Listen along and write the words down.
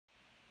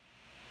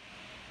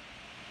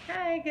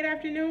Hi, good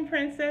afternoon,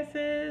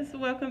 princesses.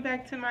 Welcome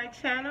back to my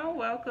channel.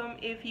 Welcome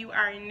if you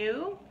are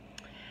new.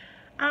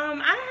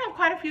 I have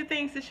quite a few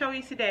things to show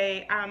you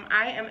today.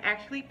 I am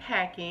actually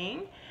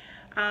packing.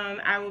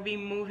 I will be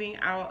moving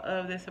out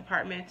of this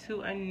apartment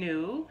to a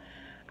new.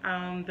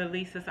 The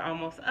lease is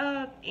almost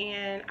up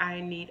and I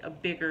need a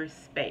bigger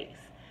space.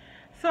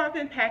 So I've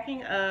been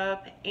packing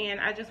up and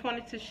I just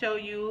wanted to show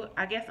you,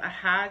 I guess, a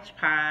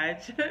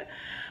hodgepodge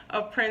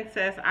of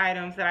princess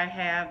items that I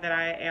have that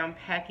I am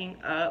packing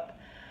up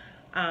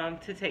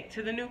to take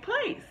to the new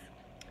place.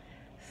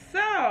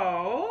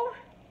 So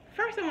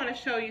first I want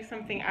to show you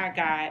something I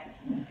got,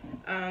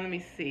 let me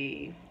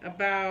see,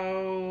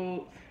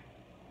 about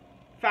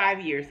 5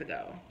 years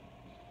ago.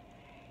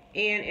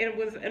 And it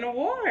was an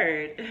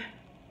award.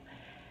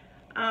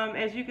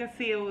 As you can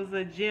see, it was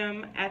a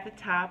gem at the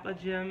top, a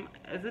gem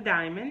as a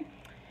diamond.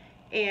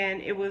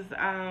 And it was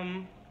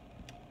an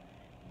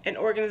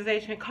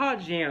organization called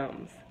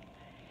Gems.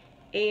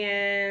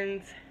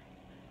 And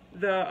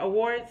the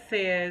award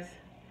says,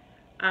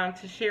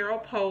 to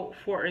Cheryl Pope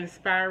for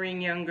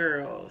inspiring young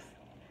girls.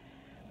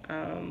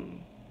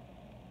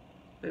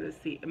 Let's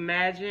see,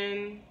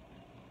 imagine,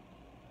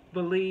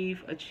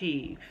 believe,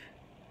 achieve.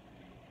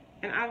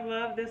 And I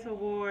love this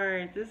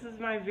award. This is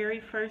my very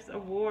first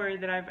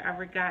award that I've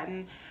ever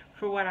gotten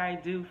for what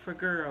I do for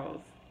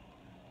girls.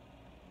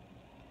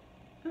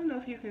 I don't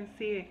know if you can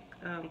see it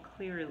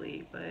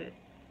clearly, but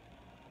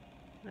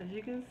as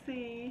you can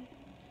see,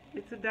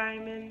 it's a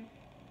diamond.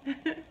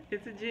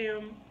 It's a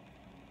gem.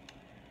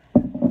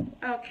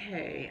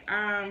 Okay,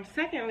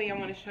 secondly, I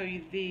want to show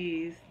you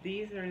these.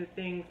 These are the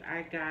things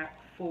I got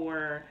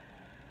for,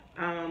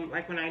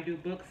 like when I do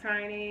book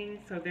signings.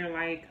 So they're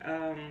like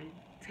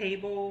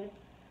table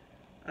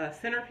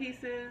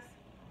centerpieces,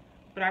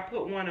 but I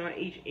put one on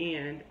each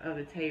end of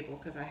the table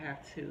because I have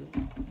two.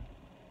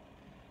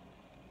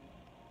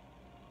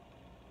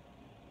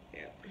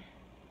 Yep.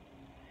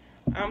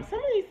 Some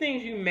of these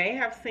things you may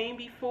have seen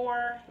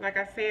before. Like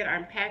I said,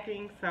 I'm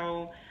packing,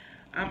 so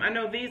I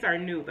know these are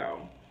new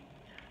though.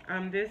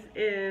 This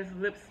is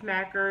Lip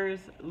Smackers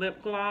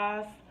lip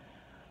gloss,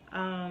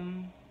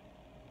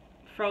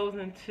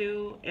 Frozen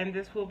 2, and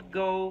this will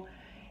go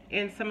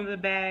in some of the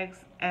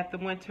bags at the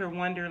Winter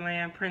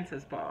Wonderland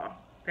Princess Ball.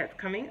 That's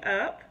coming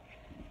up.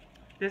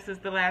 This is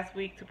the last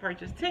week to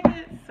purchase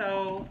tickets,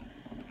 so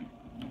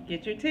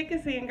get your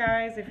tickets in,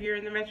 guys, if you're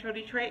in the Metro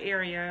Detroit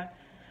area.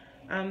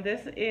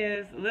 This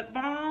is lip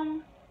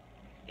balm,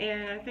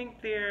 and I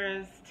think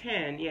there's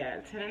 10, yeah,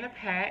 10 in a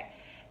pack.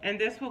 And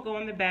this will go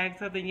in the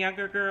bags of the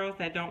younger girls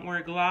that don't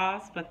wear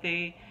gloss, but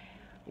they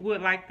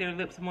would like their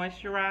lips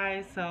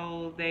moisturized,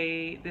 so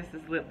this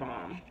is lip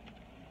balm.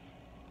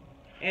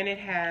 And it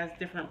has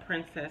different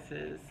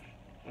princesses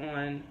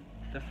on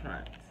the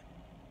front.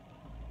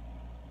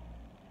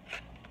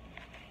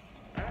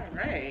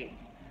 Alright.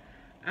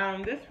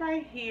 This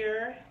right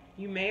here,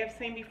 you may have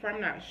seen before, I'm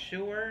not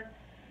sure.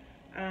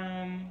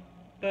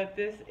 But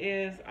this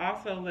is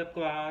also lip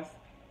gloss.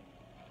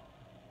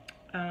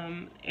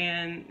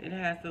 And it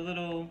has the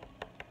little,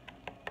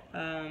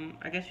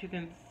 I guess you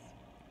can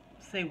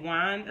say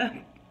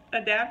wand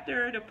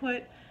adapter to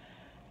put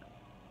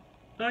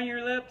on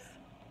your lips.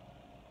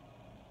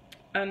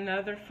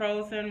 Another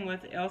Frozen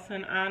with Elsa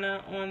and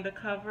Anna on the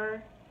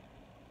cover.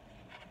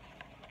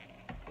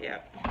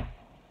 Yep.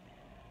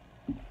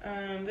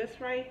 This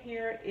right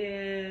here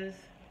is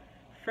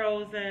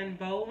Frozen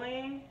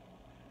Bowling.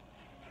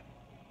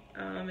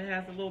 It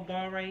has a little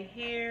ball right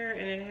here,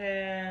 and it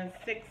has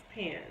 6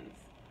 pins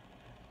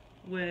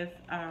with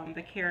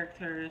the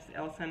characters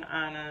Elsa and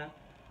Anna,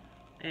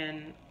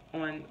 and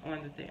on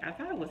the thing. I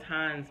thought it was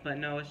Hans, but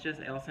no, it's just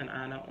Elsa and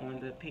Anna on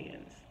the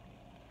pins.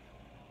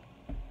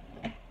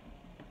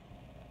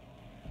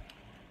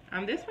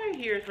 This right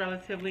here is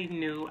relatively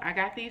new. I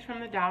got these from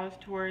the dollar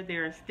store.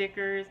 They're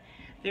stickers.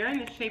 They're in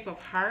the shape of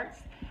hearts,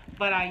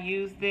 but I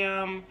use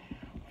them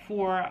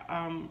for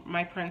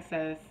my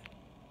princess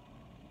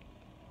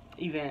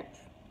events.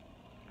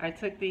 I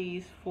took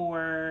these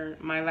for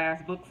my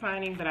last book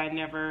signing, but I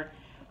never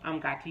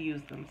got to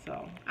use them,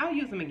 so I'll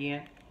use them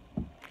again.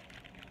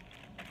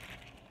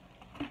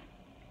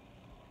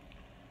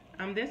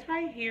 This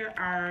right here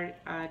are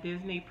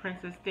Disney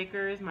princess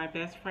stickers my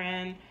best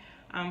friend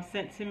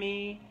sent to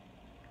me.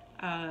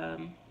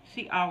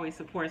 She always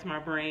supports my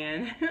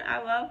brand.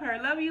 I love her.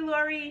 Love you,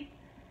 Lori.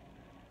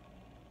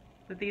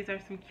 But these are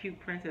some cute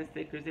princess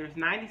stickers. There's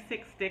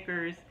 96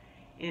 stickers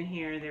in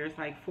here. There's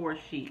like 4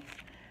 sheets.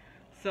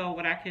 So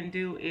what I can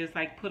do is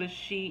like put a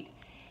sheet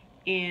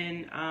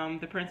in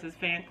the Princess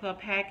Fan Club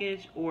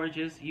package, or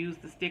just use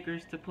the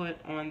stickers to put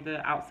on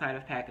the outside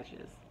of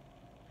packages.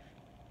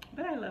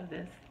 But I love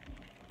this.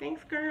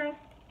 Thanks, girl.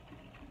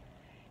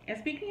 And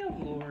speaking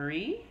of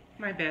Lori,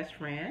 my best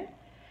friend,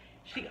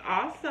 she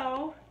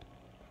also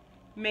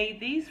made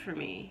these for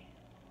me.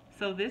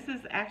 So this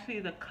is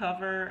actually the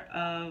cover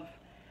of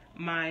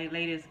my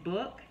latest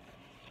book,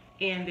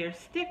 and they're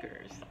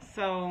stickers.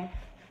 So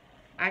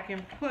I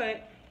can put,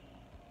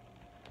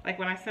 like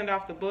when I send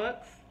off the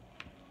books,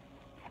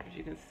 as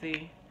you can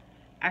see,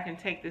 I can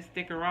take this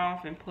sticker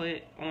off and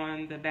put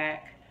on the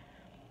back,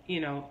 you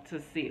know,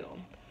 to seal.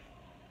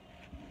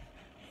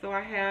 So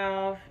I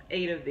have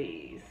 8 of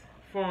these,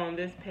 4 on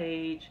this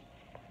page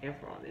and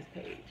 4 on this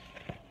page.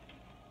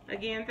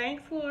 Again,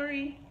 thanks,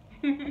 Lori.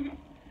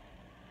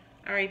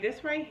 All right,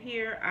 this right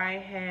here, I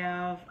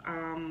have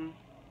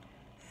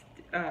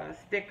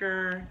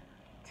sticker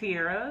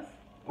tiaras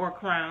or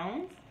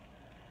crowns.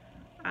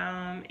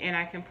 And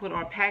I can put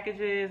on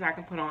packages, I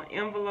can put on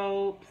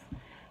envelopes,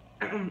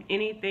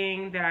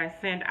 anything that I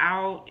send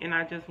out and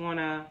I just want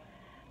to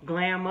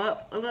glam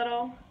up a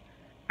little,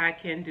 I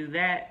can do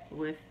that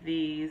with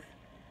these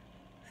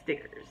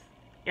stickers.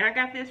 And I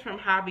got this from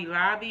Hobby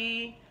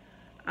Lobby.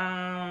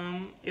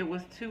 It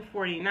was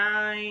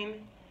 $2.49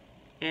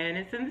 and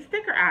it's in the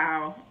sticker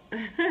aisle.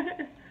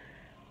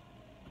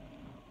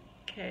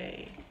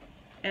 Okay,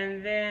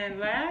 and then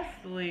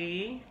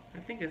lastly, I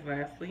think it's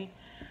lastly,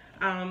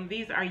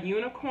 these are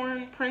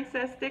unicorn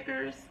princess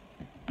stickers.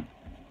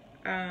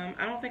 I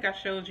don't think I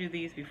showed you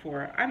these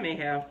before. I may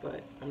have,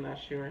 but I'm not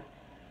sure.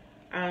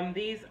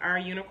 These are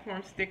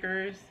unicorn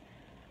stickers.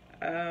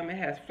 It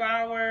has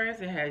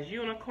flowers, it has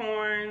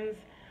unicorns,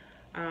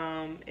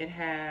 it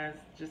has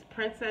just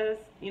princess,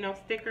 you know,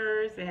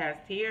 stickers, it has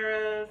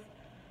tiaras,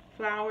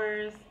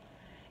 flowers,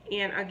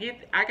 and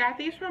I got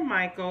these from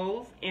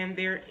Michael's, and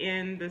they're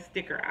in the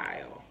sticker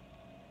aisle.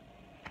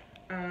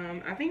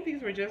 I think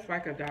these were just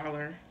like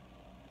 $1,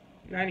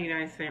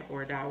 99 cents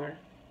or $1.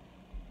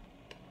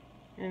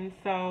 And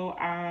so,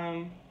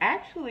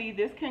 actually,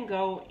 this can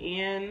go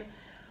in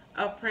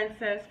a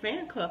Princess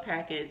Fan Club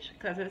package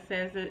because it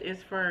says it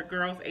is for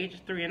girls ages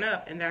 3 and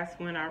up, and that's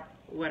when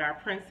what our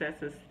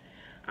princesses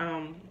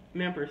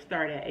members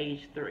start at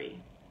age 3.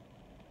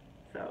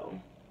 So,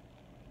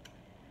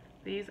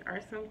 these are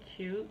some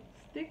cute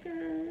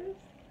stickers.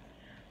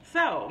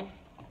 So,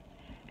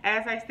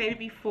 as I stated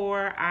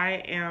before, I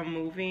am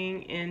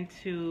moving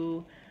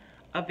into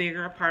a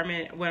bigger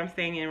apartment. What I'm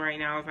staying in right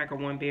now is like a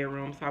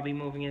 1-bedroom, so I'll be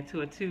moving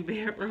into a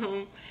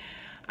 2-bedroom.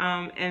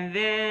 And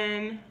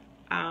then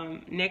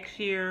next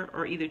year,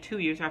 or either 2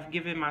 years, I've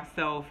given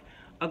myself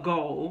a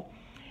goal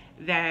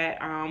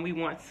that we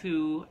want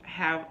to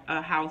have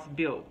a house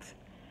built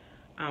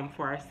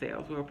for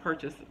ourselves. We'll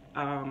purchase,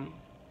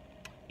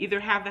 either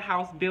have the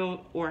house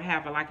built or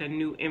have like a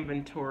new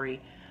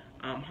inventory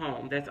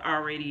home that's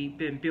already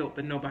been built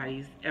but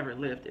nobody's ever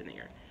lived in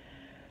there.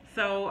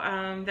 So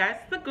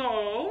that's the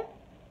goal.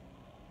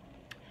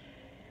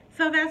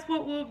 So that's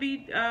what we'll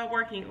be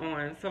working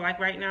on. So like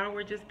right now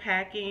we're just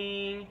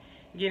packing,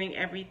 getting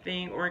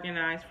everything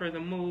organized for the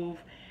move,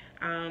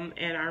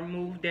 and our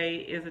move day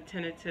is a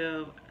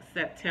tentative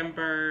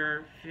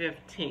September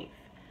 15th.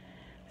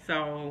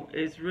 So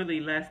it's really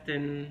less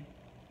than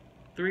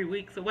 3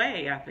 weeks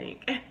away, I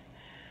think.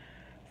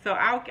 So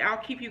I'll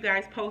keep you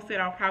guys posted.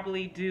 I'll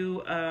probably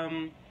do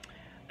an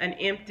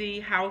empty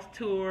house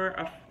tour,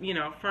 a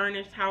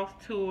furnished house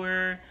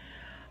tour,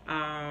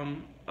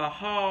 a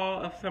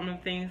haul of some of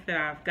the things that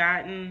I've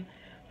gotten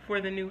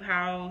for the new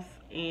house,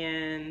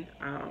 and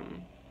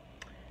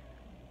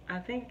I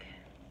think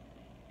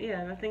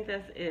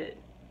that's it.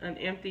 An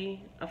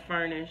empty, a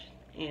furnished,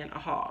 and a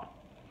haul.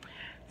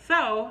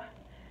 So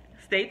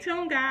stay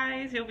tuned,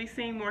 guys. You'll be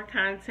seeing more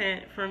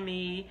content from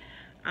me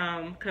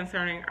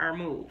concerning our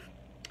move.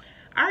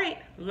 All right,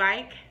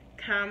 like,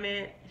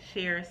 comment,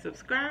 share,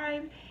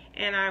 subscribe,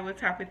 and I will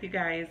talk with you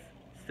guys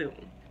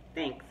soon.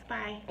 Thanks.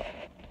 Bye.